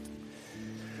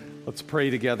Let's pray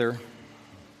together.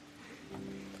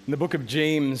 In the book of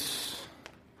James,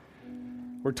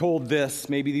 we're told this.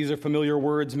 Maybe these are familiar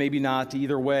words, maybe not.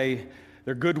 Either way,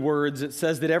 they're good words. It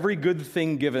says that every good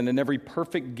thing given and every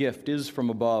perfect gift is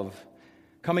from above,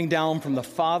 coming down from the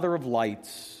Father of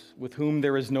lights, with whom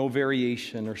there is no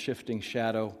variation or shifting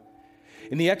shadow.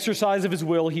 In the exercise of his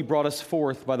will, he brought us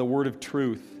forth by the word of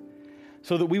truth,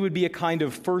 so that we would be a kind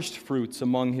of first fruits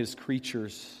among his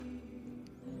creatures.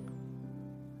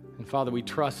 And Father, we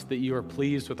trust that you are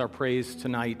pleased with our praise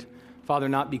tonight. Father,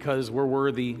 not because we're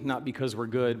worthy, not because we're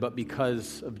good, but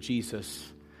because of Jesus,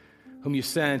 whom you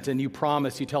sent and you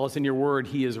promised. You tell us in your word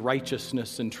he is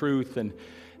righteousness and truth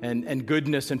and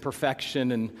goodness and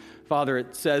perfection. And Father,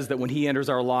 it says that when he enters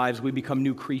our lives, we become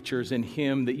new creatures in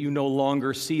him, that you no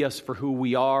longer see us for who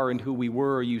we are and who we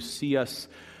were. You see us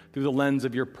through the lens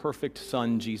of your perfect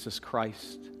Son, Jesus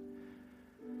Christ.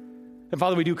 And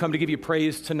Father, we do come to give you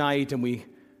praise tonight, and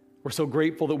we're so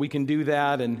grateful that we can do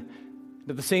that. And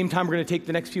at the same time, we're going to take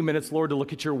the next few minutes, Lord, to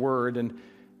look at your word. And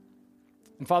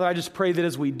Father, I just pray that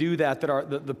as we do that,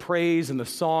 the praise and the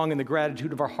song and the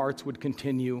gratitude of our hearts would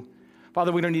continue.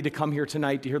 Father, we don't need to come here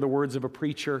tonight to hear the words of a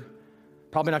preacher.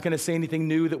 Probably not going to say anything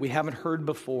new that we haven't heard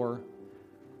before.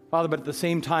 Father, but at the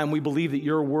same time, we believe that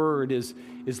your word is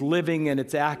living and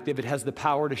it's active. It has the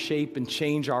power to shape and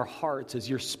change our hearts as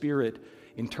your Spirit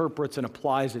interprets and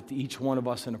applies it to each one of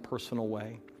us in a personal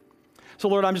way. So,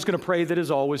 Lord, I'm just going to pray that,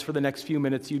 as always, for the next few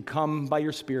minutes, you'd come by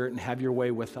your Spirit and have your way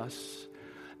with us.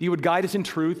 That you would guide us in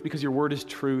truth because your word is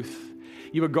truth.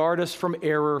 You would guard us from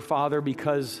error, Father,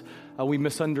 because we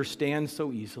misunderstand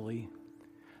so easily.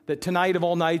 That tonight of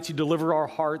all nights, you deliver our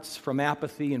hearts from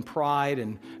apathy and pride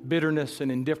and bitterness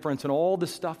and indifference and all the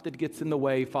stuff that gets in the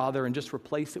way, Father, and just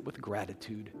replace it with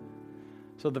gratitude.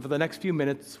 So that for the next few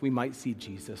minutes, we might see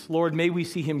Jesus. Lord, may we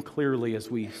see him clearly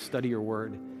as we study your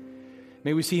word.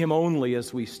 May we see him only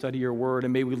as we study your word,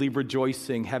 and may we leave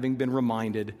rejoicing, having been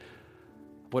reminded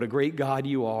what a great God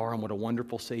you are and what a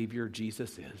wonderful Savior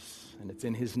Jesus is. And it's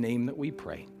in his name that we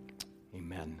pray.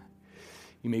 Amen.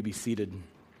 You may be seated.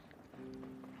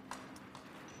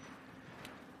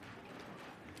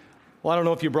 Well, I don't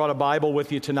know if you brought a Bible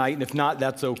with you tonight, and if not,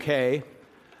 that's okay.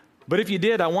 But if you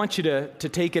did, I want you to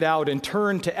take it out and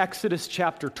turn to Exodus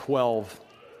chapter 12.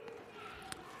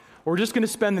 We're just going to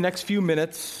spend the next few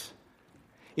minutes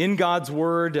in God's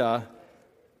word,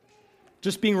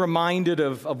 just being reminded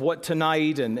of what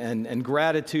tonight and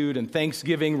gratitude and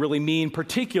thanksgiving really mean.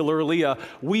 Particularly,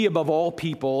 we above all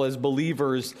people as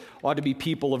believers ought to be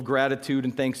people of gratitude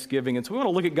and thanksgiving. And so we want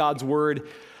to look at God's word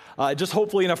just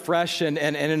hopefully in a fresh and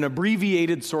an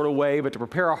abbreviated sort of way, but to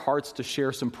prepare our hearts to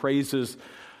share some praises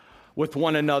with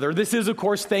one another. This is, of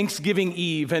course, Thanksgiving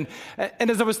Eve. And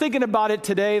as I was thinking about it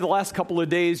today, the last couple of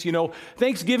days,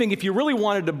 Thanksgiving, if you really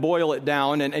wanted to boil it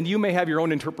down, and you may have your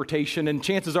own interpretation, and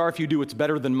chances are if you do, it's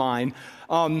better than mine.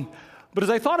 But as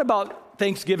I thought about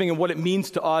Thanksgiving and what it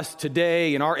means to us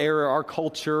today in our era, our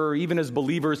culture, even as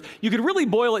believers, you could really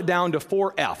boil it down to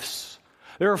 4 F's.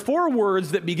 There are 4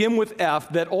 words that begin with F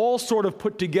that all sort of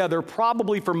put together,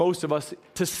 probably for most of us,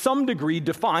 to some degree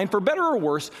define, for better or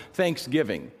worse,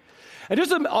 Thanksgiving. And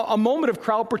just a moment of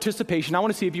crowd participation. I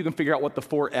want to see if you can figure out what the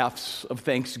 4 F's of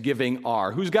Thanksgiving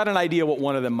are. Who's got an idea what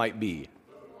one of them might be?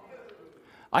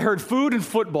 I heard food and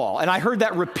football, and I heard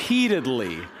that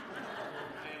repeatedly.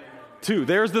 2,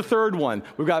 there's the third one.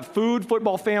 We've got food,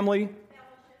 football, family.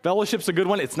 Fellowship's a good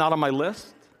one. It's not on my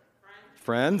list.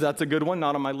 Friends, that's a good one,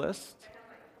 not on my list.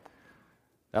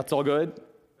 That's all good.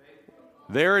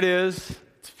 There it is.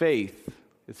 It's faith.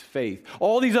 It's faith.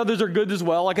 All these others are good as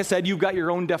well. Like I said, you've got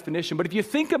your own definition. But if you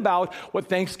think about what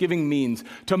Thanksgiving means,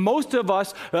 to most of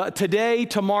us, today,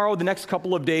 tomorrow, the next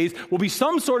couple of days, will be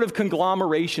some sort of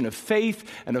conglomeration of faith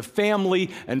and of family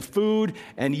and food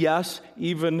and, yes,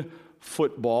 even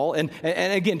football. And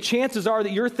again, chances are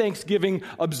that your Thanksgiving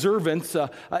observance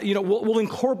will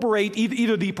incorporate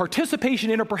either the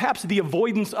participation in or perhaps the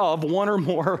avoidance of one or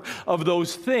more of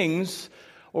those things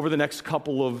over the next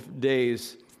couple of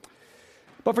days.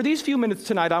 But for these few minutes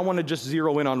tonight, I want to just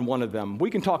zero in on one of them. We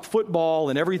can talk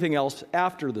football and everything else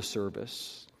after the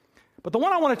service. But the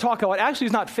one I want to talk about actually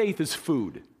is not faith, it's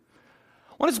food.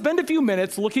 I want to spend a few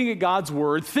minutes looking at God's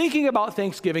word, thinking about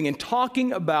Thanksgiving, and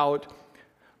talking about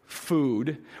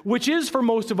food, which is for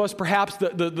most of us perhaps the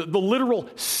literal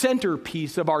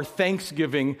centerpiece of our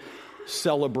Thanksgiving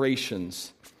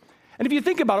celebrations. And if you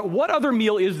think about it, what other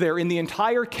meal is there in the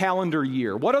entire calendar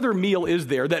year? What other meal is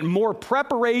there that more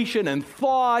preparation and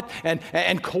thought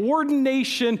and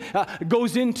coordination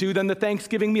goes into than the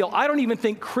Thanksgiving meal? I don't even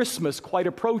think Christmas quite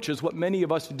approaches what many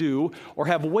of us do or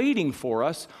have waiting for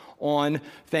us on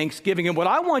Thanksgiving. And what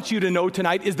I want you to know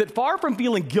tonight is that far from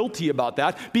feeling guilty about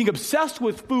that, being obsessed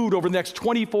with food over the next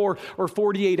 24 or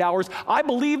 48 hours, I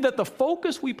believe that the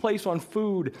focus we place on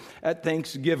food at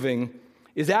Thanksgiving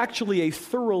is actually a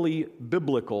thoroughly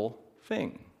biblical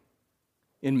thing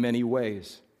in many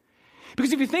ways.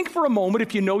 Because if you think for a moment,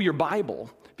 if you know your Bible,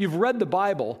 if you've read the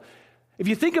Bible, if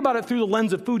you think about it through the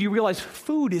lens of food, you realize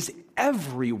food is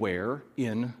everywhere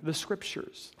in the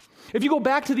Scriptures. If you go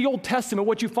back to the Old Testament,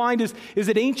 what you find is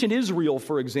that ancient Israel,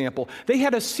 for example, they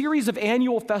had a series of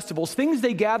annual festivals, things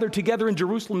they gathered together in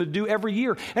Jerusalem to do every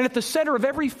year. And at the center of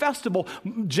every festival,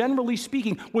 generally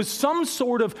speaking, was some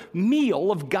sort of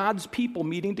meal of God's people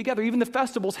meeting together. Even the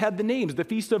festivals had the names, the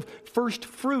Feast of First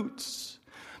Fruits,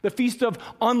 the Feast of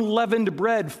Unleavened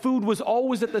Bread. Food was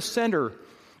always at the center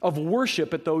of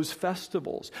worship at those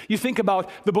festivals. You think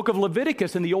about the book of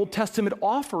Leviticus and the Old Testament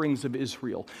offerings of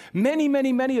Israel. Many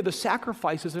of the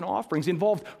sacrifices and offerings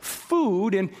involved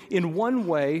food in one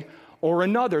way or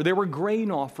another. There were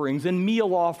grain offerings and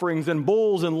meal offerings and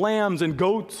bulls and lambs and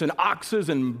goats and oxes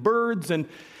and birds. And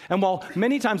while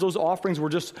many times those offerings were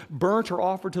just burnt or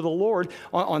offered to the Lord,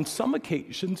 on some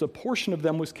occasions a portion of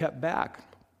them was kept back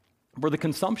for the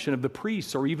consumption of the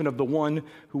priests or even of the one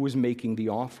who was making the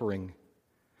offering.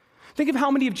 Think of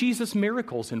how many of Jesus'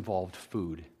 miracles involved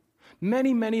food.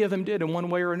 Many of them did in one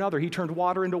way or another. He turned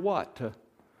water into what?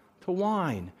 To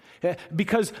wine.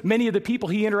 Because many of the people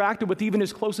he interacted with, even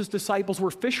his closest disciples, were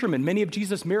fishermen. Many of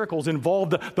Jesus' miracles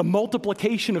involved the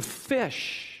multiplication of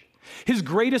fish. His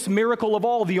greatest miracle of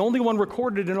all, the only one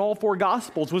recorded in all four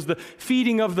Gospels, was the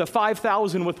feeding of the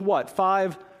 5,000 with what?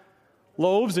 5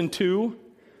 loaves and 2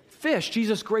 fish,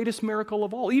 Jesus' greatest miracle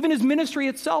of all. Even his ministry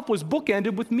itself was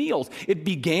bookended with meals. It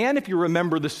began, if you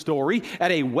remember the story, at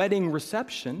a wedding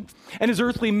reception, and his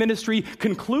earthly ministry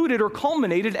concluded or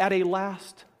culminated at a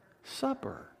Last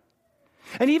Supper.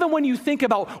 And even when you think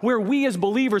about where we as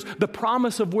believers, the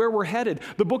promise of where we're headed,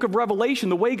 the book of Revelation,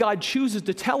 the way God chooses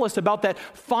to tell us about that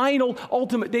final,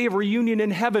 ultimate day of reunion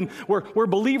in heaven, where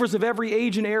believers of every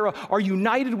age and era are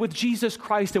united with Jesus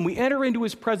Christ, and we enter into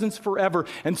his presence forever,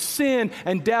 and sin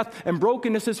and death and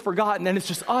brokenness is forgotten, and it's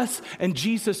just us and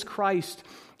Jesus Christ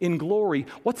in glory.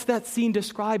 What's that scene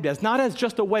described as? Not as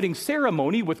just a wedding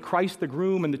ceremony with Christ the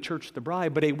groom and the church the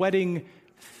bride, but a wedding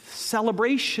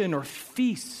celebration or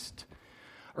feast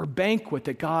or banquet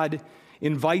that God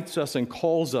invites us and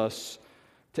calls us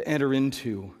to enter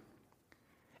into.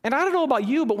 And I don't know about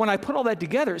you, but when I put all that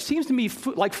together, it seems to me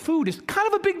like food is kind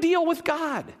of a big deal with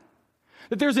God.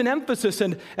 That there's an emphasis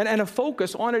and a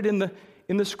focus on it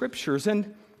in the Scriptures.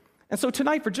 And so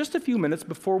tonight, for just a few minutes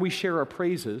before we share our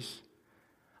praises,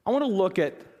 I want to look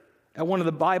at one of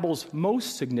the Bible's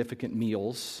most significant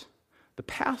meals, the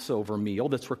Passover meal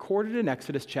that's recorded in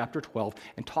Exodus chapter 12,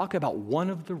 and talk about one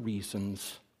of the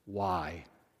reasons why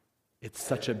it's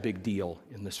such a big deal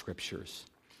in the Scriptures.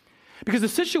 Because the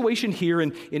situation here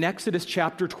in Exodus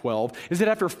chapter 12 is that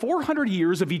after 400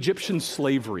 years of Egyptian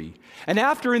slavery, and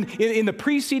after in the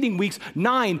preceding weeks,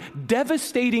 9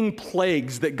 devastating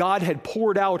plagues that God had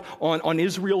poured out on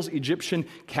Israel's Egyptian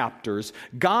captors,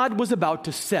 God was about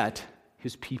to set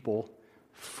his people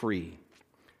free.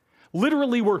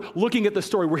 Literally, we're looking at the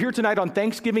story. We're here tonight on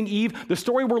Thanksgiving Eve. The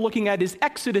story we're looking at is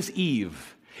Exodus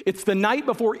Eve. It's the night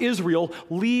before Israel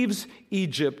leaves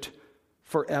Egypt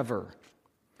forever.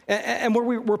 And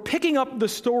where we're picking up the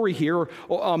story here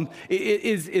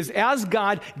is as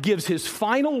God gives his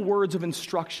final words of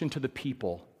instruction to the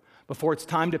people before it's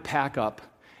time to pack up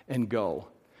and go.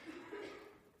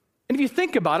 And if you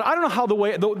think about it, I don't know how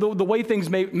the way things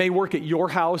may work at your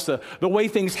house, the way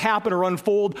things happen or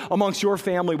unfold amongst your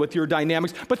family with your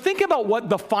dynamics, but think about what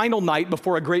the final night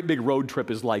before a great big road trip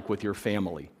is like with your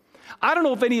family. I don't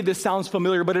know if any of this sounds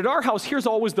familiar, but at our house, here's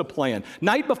always the plan.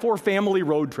 Night before family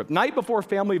road trip, night before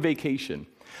family vacation.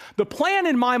 The plan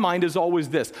in my mind is always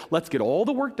this: let's get all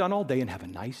the work done all day and have a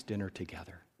nice dinner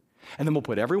together. And then we'll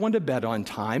put everyone to bed on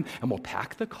time, and we'll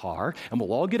pack the car, and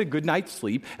we'll all get a good night's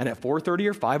sleep, and at 4:30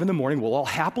 or 5 in the morning, we'll all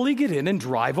happily get in and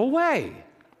drive away.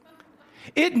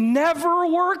 It never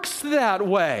works that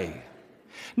way.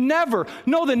 Never.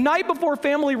 No, the night before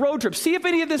family road trip. See if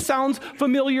any of this sounds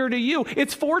familiar to you.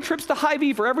 It's 4 trips to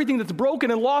Hy-Vee for everything that's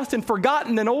broken and lost and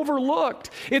forgotten and overlooked.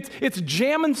 It's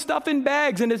jamming stuff in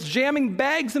bags, and it's jamming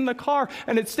bags in the car,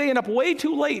 and it's staying up way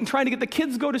too late and trying to get the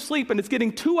kids to go to sleep, and it's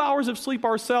getting 2 hours of sleep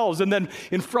ourselves, and then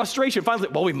in frustration, finally,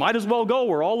 well, we might as well go.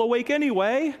 We're all awake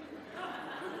anyway.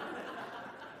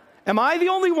 Am I the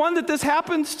only one that this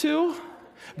happens to?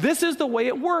 This is the way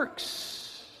it works.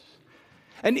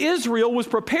 And Israel was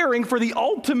preparing for the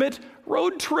ultimate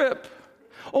road trip.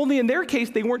 Only in their case,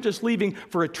 they weren't just leaving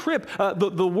for a trip.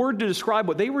 The word to describe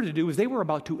what they were to do is they were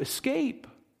about to escape.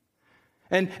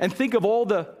 And think of all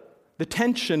the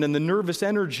tension and the nervous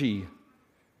energy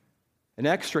and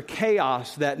extra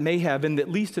chaos that may have, at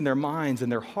least in their minds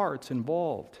and their hearts,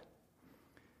 involved.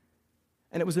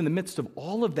 And it was in the midst of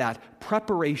all of that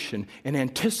preparation and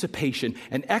anticipation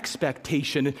and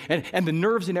expectation and the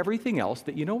nerves and everything else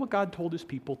that, you know what God told his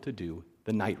people to do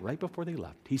the night right before they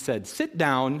left? He said, sit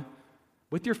down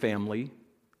with your family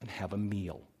and have a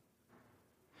meal.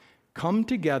 Come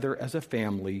together as a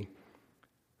family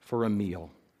for a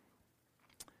meal.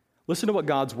 Listen to what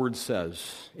God's word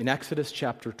says in Exodus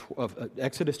chapter 12.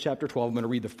 I'm going to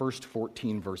read the first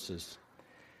 14 verses.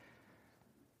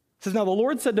 It says, now the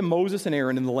Lord said to Moses and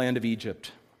Aaron in the land of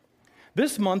Egypt,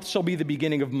 this month shall be the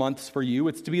beginning of months for you.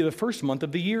 It's to be the first month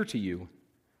of the year to you.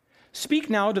 Speak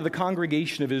now to the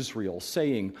congregation of Israel,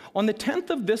 saying, on the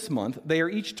 10th of this month they are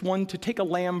each one to take a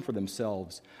lamb for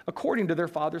themselves, according to their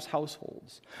father's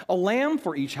households. A lamb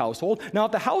for each household. Now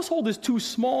if the household is too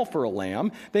small for a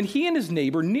lamb, then he and his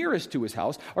neighbor nearest to his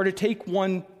house are to take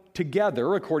one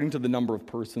together, according to the number of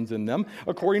persons in them,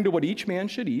 according to what each man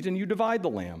should eat, and you divide the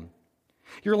lamb.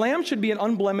 Your lamb should be an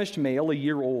unblemished male, a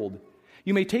year old.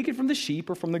 You may take it from the sheep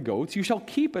or from the goats. You shall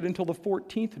keep it until the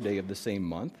 14th day of the same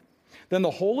month. Then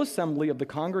the whole assembly of the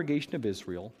congregation of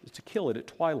Israel is to kill it at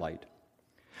twilight.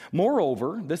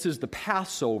 Moreover, this is the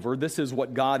Passover. This is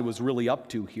what God was really up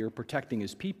to here, protecting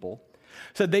his people.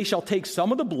 Said they shall take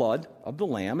some of the blood of the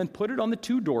lamb and put it on the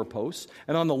 2 doorposts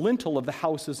and on the lintel of the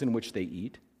houses in which they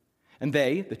eat. And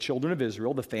they, the children of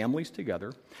Israel, the families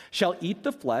together, shall eat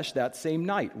the flesh that same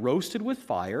night, roasted with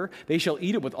fire. They shall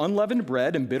eat it with unleavened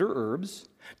bread and bitter herbs.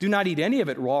 Do not eat any of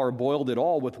it raw or boiled at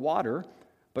all with water,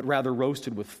 but rather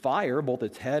roasted with fire, both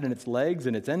its head and its legs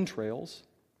and its entrails.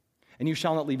 And you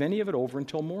shall not leave any of it over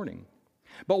until morning.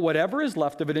 But whatever is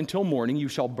left of it until morning you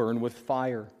shall burn with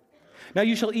fire. Now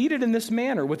you shall eat it in this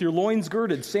manner, with your loins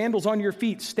girded, sandals on your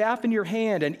feet, staff in your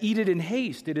hand, and eat it in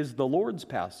haste. It is the Lord's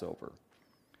Passover.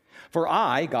 For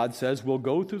I, God says, will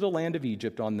go through the land of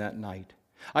Egypt on that night.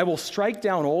 I will strike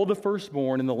down all the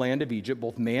firstborn in the land of Egypt,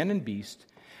 both man and beast,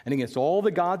 and against all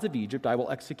the gods of Egypt I will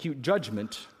execute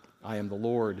judgment. I am the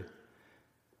Lord.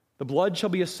 The blood shall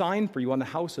be a sign for you on the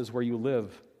houses where you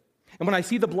live. And when I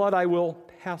see the blood, I will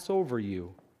pass over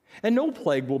you. And no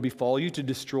plague will befall you to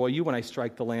destroy you when I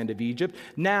strike the land of Egypt.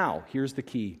 Now, here's the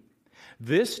key.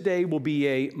 This day will be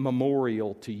a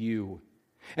memorial to you.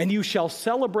 And you shall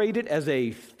celebrate it as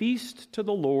a feast to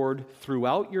the Lord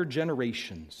throughout your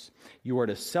generations. You are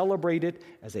to celebrate it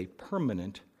as a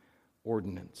permanent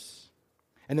ordinance.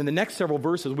 And in the next several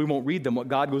verses, we won't read them. What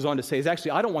God goes on to say is,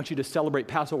 actually, I don't want you to celebrate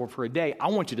Passover for a day. I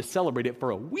want you to celebrate it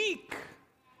for a week.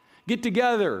 Get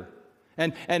together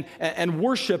and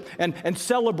worship and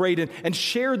celebrate and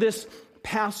share this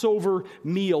Passover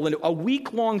meal and a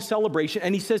week-long celebration.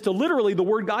 And he says to literally, the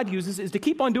word God uses is to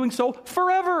keep on doing so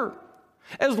forever.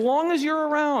 As long as you're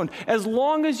around, as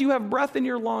long as you have breath in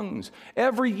your lungs,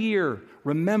 every year,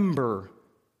 remember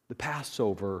the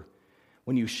Passover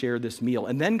when you share this meal.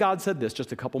 And then God said this,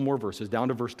 just a couple more verses, down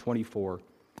to verse 24.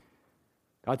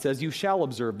 God says, you shall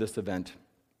observe this event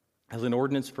as an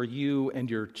ordinance for you and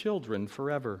your children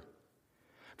forever.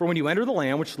 For when you enter the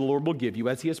land which the Lord will give you,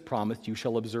 as he has promised, you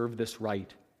shall observe this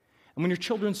rite. And when your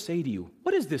children say to you,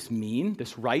 what does this mean,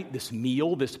 this rite, this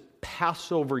meal, this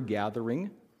Passover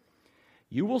gathering?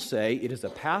 You will say, it is a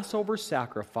Passover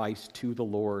sacrifice to the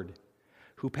Lord,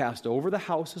 who passed over the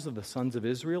houses of the sons of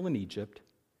Israel in Egypt,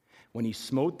 when he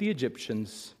smote the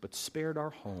Egyptians, but spared our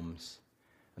homes.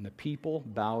 And the people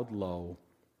bowed low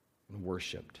and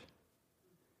worshiped.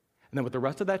 And then what the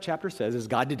rest of that chapter says is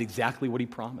God did exactly what he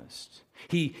promised.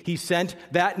 He sent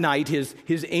that night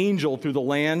his angel through the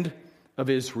land of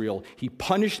Israel. He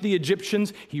punished the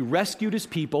Egyptians, he rescued his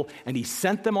people, and he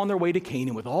sent them on their way to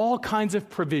Canaan with all kinds of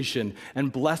provision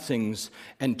and blessings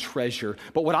and treasure.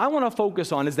 But what I want to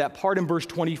focus on is that part in verse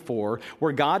 24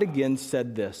 where God again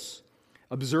said this,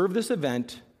 observe this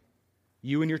event,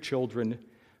 you and your children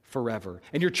forever.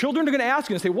 And your children are going to ask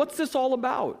you and say, what's this all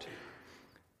about?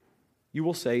 You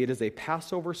will say, it is a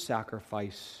Passover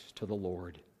sacrifice to the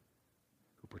Lord,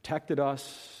 who protected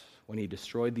us when he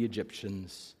destroyed the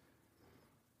Egyptians,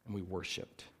 and we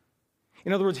worshiped.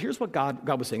 In other words, here's what God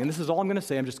was saying, and this is all I'm going to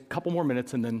say. I'm just a couple more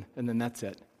minutes, and then that's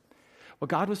it. What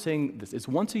God was saying this is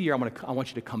once a year, I want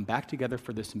you to come back together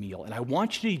for this meal, and I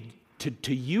want you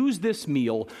to use this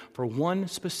meal for one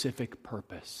specific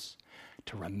purpose,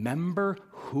 to remember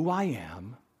who I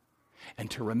am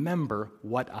and to remember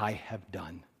what I have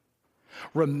done.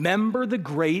 Remember the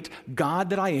great God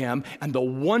that I am and the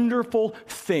wonderful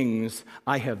things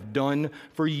I have done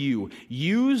for you.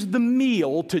 Use the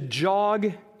meal to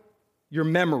jog your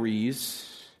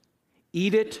memories.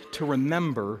 Eat it to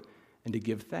remember and to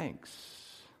give thanks.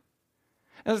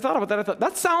 As I thought about that, I thought,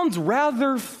 that sounds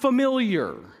rather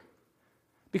familiar.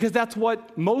 Because that's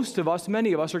what most of us,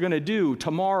 many of us, are going to do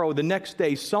tomorrow, the next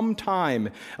day, sometime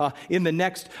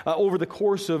over the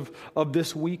course of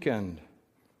this weekend.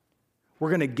 We're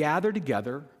going to gather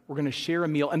together, we're going to share a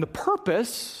meal, and the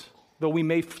purpose, though we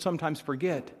may sometimes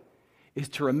forget, is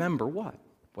to remember what?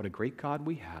 What a great God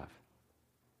we have,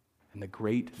 and the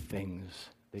great things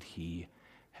that He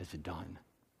has done.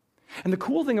 And the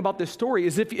cool thing about this story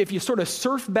is if you sort of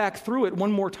surf back through it one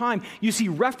more time, you see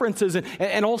references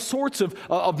and all sorts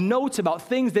of notes about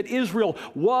things that Israel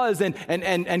was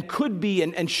and could be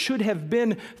and should have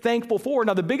been thankful for.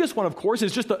 Now, the biggest one, of course,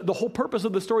 is just the whole purpose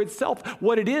of the story itself.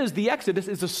 What it is, the Exodus,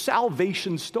 is a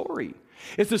salvation story.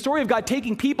 It's the story of God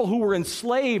taking people who were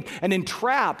enslaved and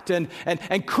entrapped and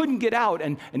couldn't get out,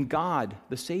 and God,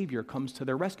 the Savior, comes to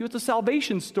their rescue. It's a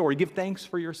salvation story. Give thanks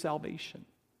for your salvation.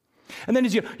 And then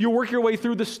as you work your way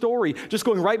through the story, just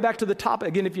going right back to the top,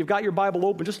 again, if you've got your Bible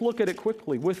open, just look at it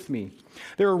quickly with me.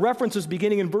 There are references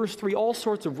beginning in verse 3, all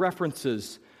sorts of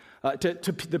references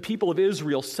to the people of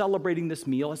Israel celebrating this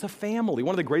meal as a family.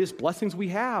 One of the greatest blessings we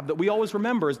have that we always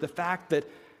remember is the fact that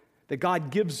God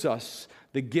gives us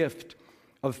the gift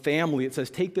of family. It says,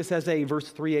 take this as verse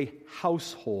 3, a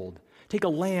household. Take a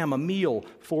lamb, a meal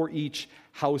for each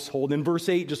household. In verse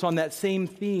 8, just on that same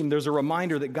theme, there's a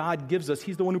reminder that God gives us.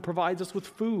 He's the one who provides us with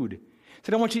food. He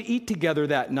said, I want you to eat together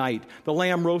that night. The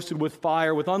lamb roasted with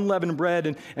fire, with unleavened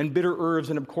bread and bitter herbs,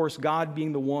 and of course, God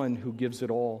being the one who gives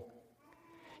it all.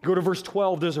 You go to verse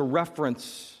 12, there's a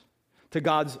reference to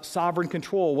God's sovereign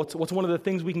control. What's one of the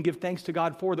things we can give thanks to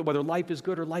God for? That whether life is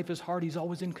good or life is hard, He's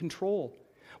always in control.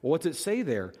 Well, what's it say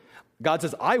there? God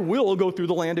says, I will go through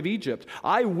the land of Egypt.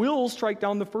 I will strike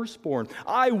down the firstborn.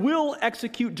 I will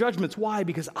execute judgments. Why?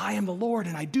 Because I am the Lord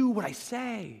and I do what I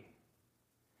say.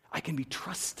 I can be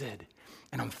trusted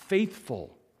and I'm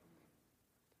faithful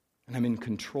and I'm in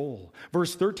control.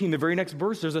 Verse 13, the very next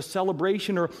verse, there's a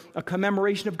celebration or a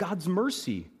commemoration of God's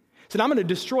mercy. He said, I'm going to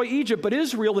destroy Egypt, but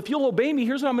Israel, if you'll obey me,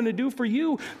 here's what I'm going to do for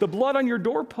you. The blood on your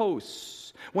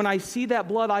doorposts. When I see that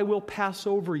blood, I will pass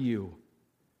over you.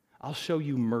 I'll show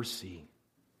you mercy.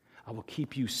 I will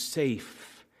keep you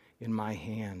safe in my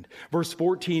hand. Verse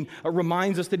 14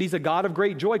 reminds us that He's a God of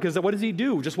great joy, because what does He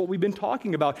do? Just what we've been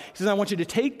talking about. He says, I want you to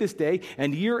take this day,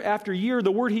 and year after year,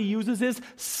 the word He uses is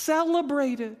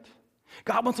celebrate it.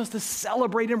 God wants us to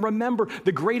celebrate and remember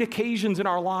the great occasions in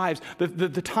our lives,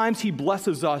 the times He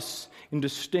blesses us in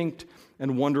distinct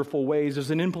and wonderful ways.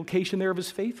 There's an implication there of His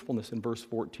faithfulness in verse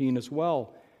 14 as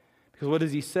well. Because what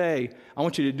does He say? I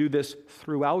want you to do this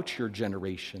throughout your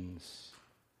generations.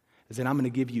 As in, I'm going to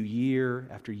give you year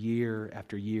after year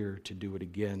after year to do it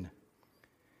again.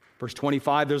 Verse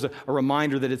 25, there's a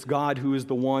reminder that it's God who is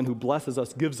the one who blesses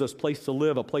us, gives us a place to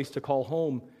live, a place to call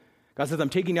home. God says, I'm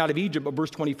taking you out of Egypt, but verse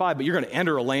 25, but you're going to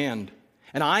enter a land.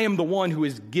 And I am the one who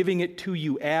is giving it to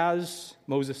you as,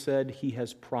 Moses said, He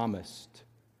has promised.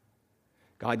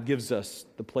 God gives us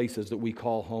the places that we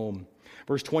call home.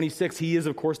 Verse 26, He is,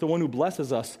 of course, the one who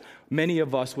blesses us, many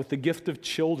of us, with the gift of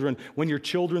children. When your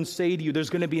children say to you, there's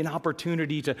going to be an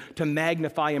opportunity to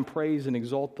magnify and praise and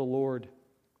exalt the Lord.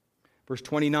 Verse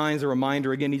 29 is a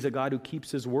reminder, again, He's a God who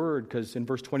keeps His word, because in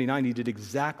verse 29, He did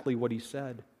exactly what He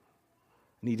said.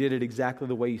 And He did it exactly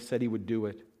the way He said He would do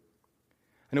it.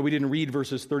 I know we didn't read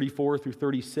verses 34 through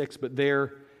 36, but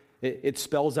there it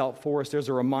spells out for us. There's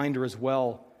a reminder as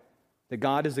well that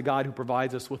God is the God who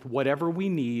provides us with whatever we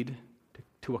need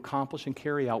to accomplish and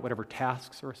carry out whatever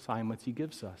tasks or assignments He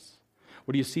gives us.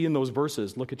 What do you see in those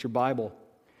verses? Look at your Bible.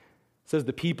 It says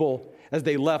the people, as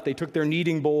they left, they took their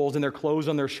kneading bowls and their clothes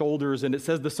on their shoulders. And it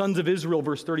says the sons of Israel,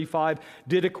 verse 35,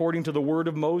 did according to the word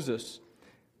of Moses.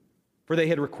 For they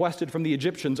had requested from the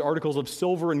Egyptians articles of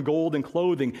silver and gold and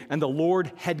clothing, and the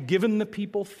Lord had given the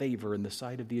people favor in the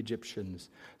sight of the Egyptians,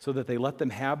 so that they let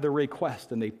them have their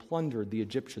request, and they plundered the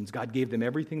Egyptians. God gave them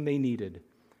everything they needed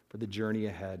for the journey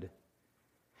ahead.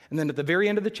 And then at the very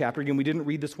end of the chapter, again, we didn't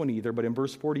read this one either, but in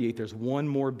verse 48, there's one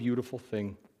more beautiful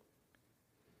thing.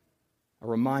 A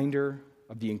reminder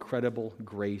of the incredible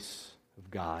grace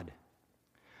of God.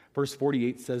 Verse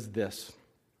 48 says this.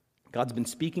 God's been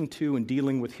speaking to and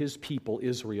dealing with His people,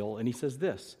 Israel, and He says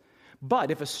this,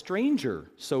 but if a stranger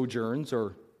sojourns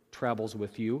or travels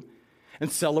with you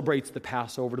and celebrates the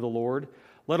Passover to the Lord,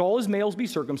 let all his males be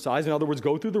circumcised. In other words,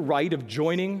 go through the rite of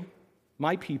joining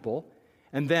my people.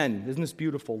 And then, isn't this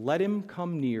beautiful? Let him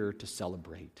come near to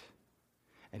celebrate.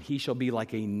 and he shall be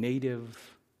like a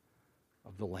native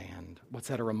of the land. What's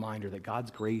that a reminder? That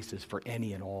God's grace is for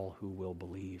any and all who will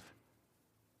believe.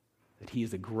 That he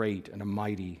is a great and a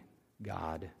mighty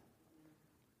God.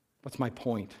 What's my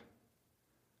point?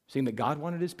 Seeing that God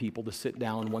wanted his people to sit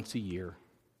down once a year,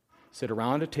 sit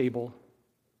around a table,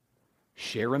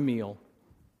 share a meal,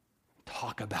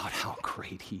 talk about how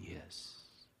great he is.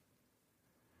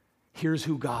 Here's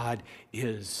who God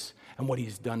is and what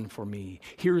he's done for me.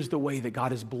 Here's the way that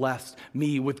God has blessed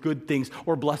me with good things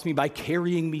or blessed me by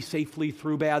carrying me safely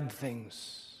through bad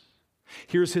things.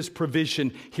 Here's his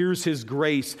provision. Here's his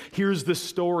grace. Here's the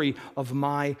story of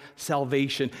my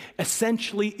salvation.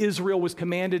 Essentially, Israel was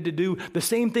commanded to do the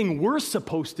same thing we're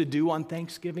supposed to do on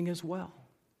Thanksgiving as well.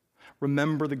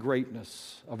 Remember the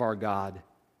greatness of our God.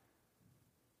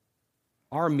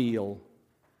 Our meal,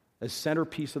 as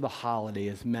centerpiece of the holiday,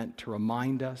 is meant to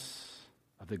remind us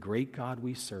of the great God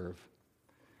we serve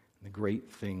and the great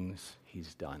things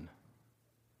he's done.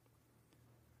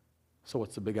 So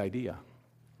what's the big idea?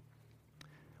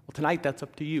 Well, tonight that's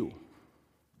up to you.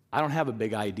 I don't have a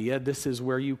big idea. This is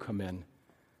where you come in.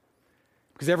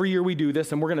 Because every year we do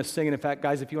this, and we're going to sing. And in fact,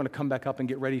 guys, if you want to come back up and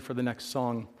get ready for the next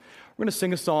song, we're going to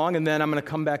sing a song, and then I'm going to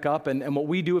come back up. And what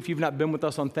we do, if you've not been with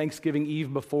us on Thanksgiving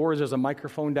Eve before, is there's a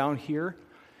microphone down here.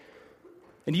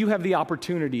 And you have the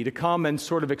opportunity to come and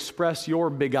sort of express your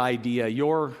big idea,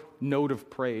 your note of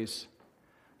praise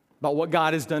about what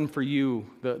God has done for you,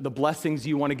 the blessings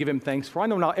you want to give him thanks for. I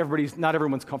know not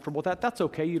everyone's comfortable with that. That's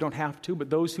okay. You don't have to. But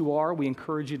those who are, we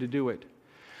encourage you to do it.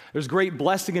 There's great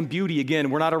blessing and beauty. Again,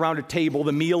 we're not around a table.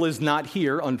 The meal is not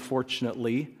here,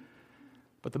 unfortunately.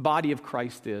 But the body of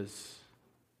Christ is.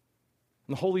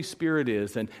 And the Holy Spirit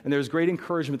is. And there's great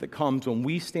encouragement that comes when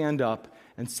we stand up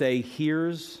and say,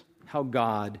 here's how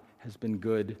God has been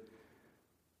good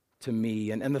to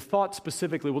me. And the thought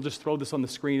specifically, we'll just throw this on the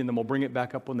screen and then we'll bring it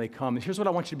back up when they come. And here's what I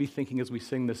want you to be thinking as we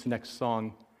sing this next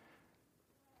song.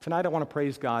 Tonight I want to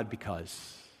praise God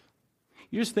because.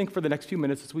 You just think for the next few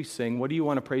minutes as we sing, what do you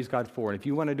want to praise God for? And if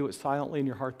you want to do it silently in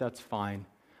your heart, that's fine.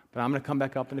 But I'm going to come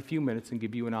back up in a few minutes and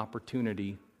give you an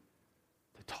opportunity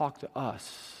to talk to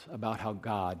us about how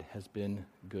God has been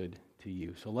good to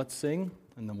you. So let's sing,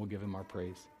 and then we'll give him our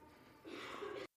praise.